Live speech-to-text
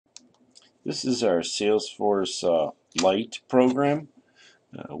This is our Salesforce Lite program.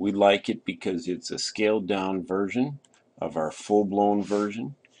 We like it because it's a scaled down version of our full-blown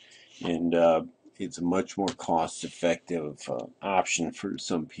version, and it's a much more cost-effective option for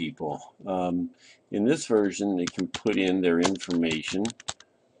some people. In this version, they can put in their information.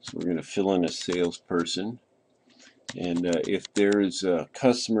 So we're going to fill in a salesperson. And if there is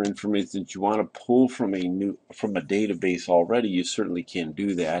customer information that you want to pull from a database already, you certainly can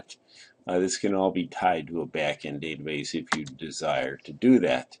do that. This can all be tied to a back-end database if you desire to do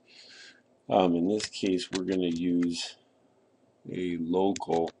that. In this case, we're going to use a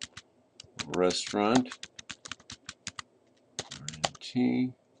local restaurant.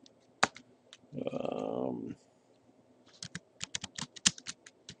 RNT.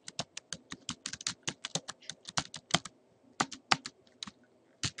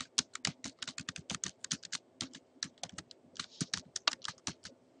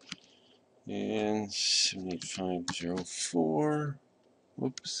 And 7504.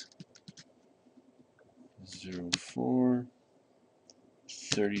 Whoops. 04.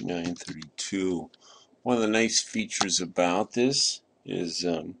 3932. One of the nice features about this is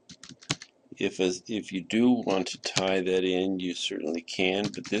if you do want to tie that in, you certainly can,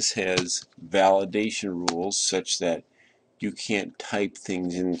 but this has validation rules such that you can't type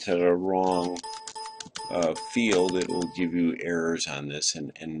things into the wrong field. It will give you errors on this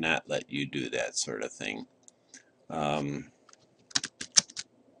and not let you do that sort of thing.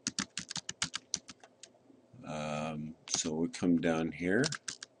 So we come down here.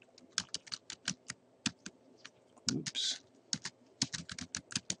 Oops.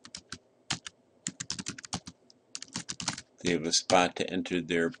 They have a spot to enter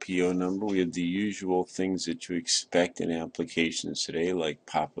their PO number. We have the usual things that you expect in applications today, like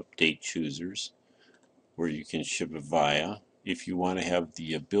pop-up date choosers, where you can ship it via. If you want to have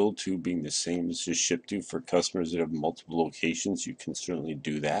the bill to being the same as the ship to for customers that have multiple locations, you can certainly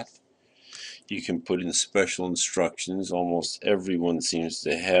do that. You can put in special instructions. Almost everyone seems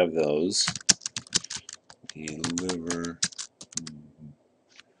to have those. Deliver.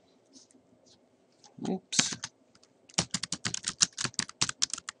 Oops.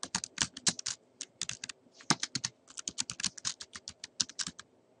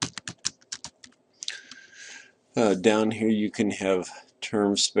 Down here you can have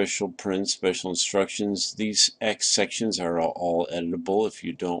terms, special prints, special instructions. These X sections are all editable. If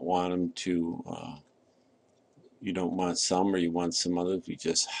you don't want them to, you don't want some or you want some others, you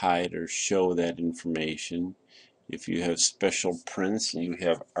just hide or show that information. If you have special prints and you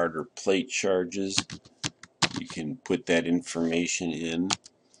have order plate charges, you can put that information in.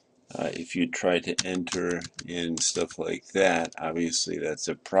 If you try to enter in stuff like that, obviously that's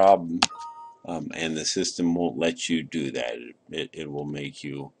a problem. And the system won't let you do that. It will make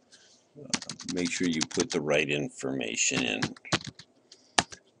you make sure you put the right information in.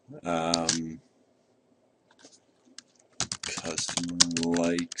 Customer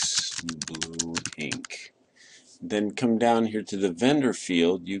likes blue ink. Then come down here to the vendor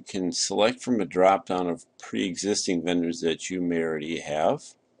field. You can select from a drop-down of pre-existing vendors that you may already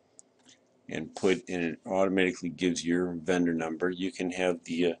have and put in. It automatically gives your vendor number. You can have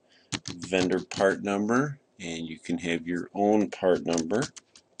the vendor part number and you can have your own part number.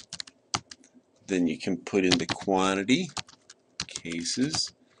 Then you can put in the quantity,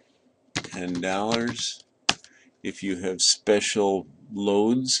 cases, $10. If you have special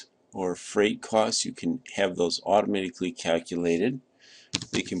loads or freight costs, you can have those automatically calculated.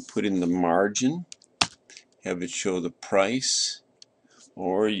 They can put in the margin, have it show the price,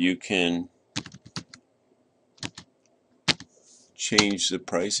 or you can change the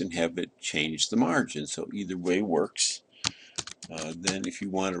price and have it change the margin. So either way works. Then if you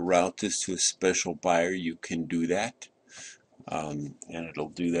want to route this to a special buyer, you can do that. And it'll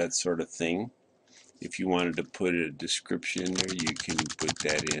do that sort of thing. If you wanted to put a description in there, you can put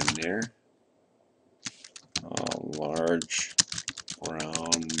that in there. Large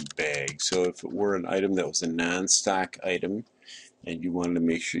brown bag. So if it were an item that was a non-stock item and you wanted to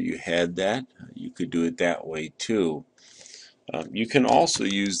make sure you had that, you could do it that way too. You can also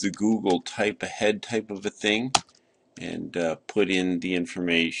use the Google type ahead type of a thing and put in the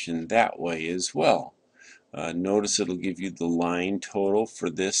information that way as well. Notice it'll give you the line total for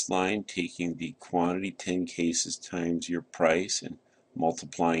this line, taking the quantity 10 cases times your price and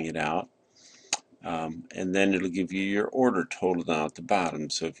multiplying it out. And then it'll give you your order total down at the bottom.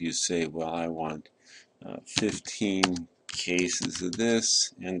 So if you say, well, I want 15 cases of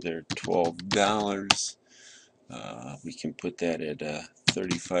this and they're $12, we can put that at a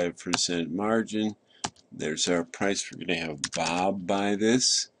 35% margin. There's our price. We're going to have Bob buy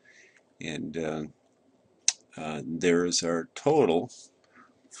this. And there's our total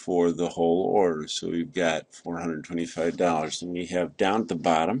for the whole order. So we've got $425. And we have down at the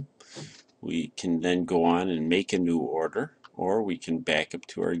bottom, we can then go on and make a new order, or we can back up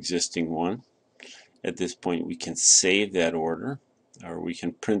to our existing one. At this point, we can save that order, or we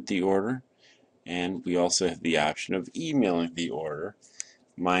can print the order, and we also have the option of emailing the order.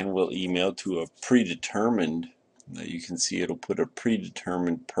 Mine will email to a predetermined, you can see it'll put a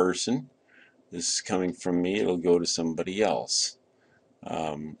predetermined person. This is coming from me, it'll go to somebody else.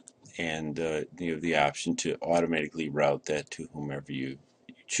 And you have the option to automatically route that to whomever you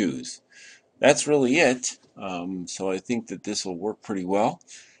choose. That's really it. So I think that this will work pretty well,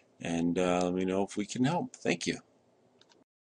 and let me know if we can help. Thank you.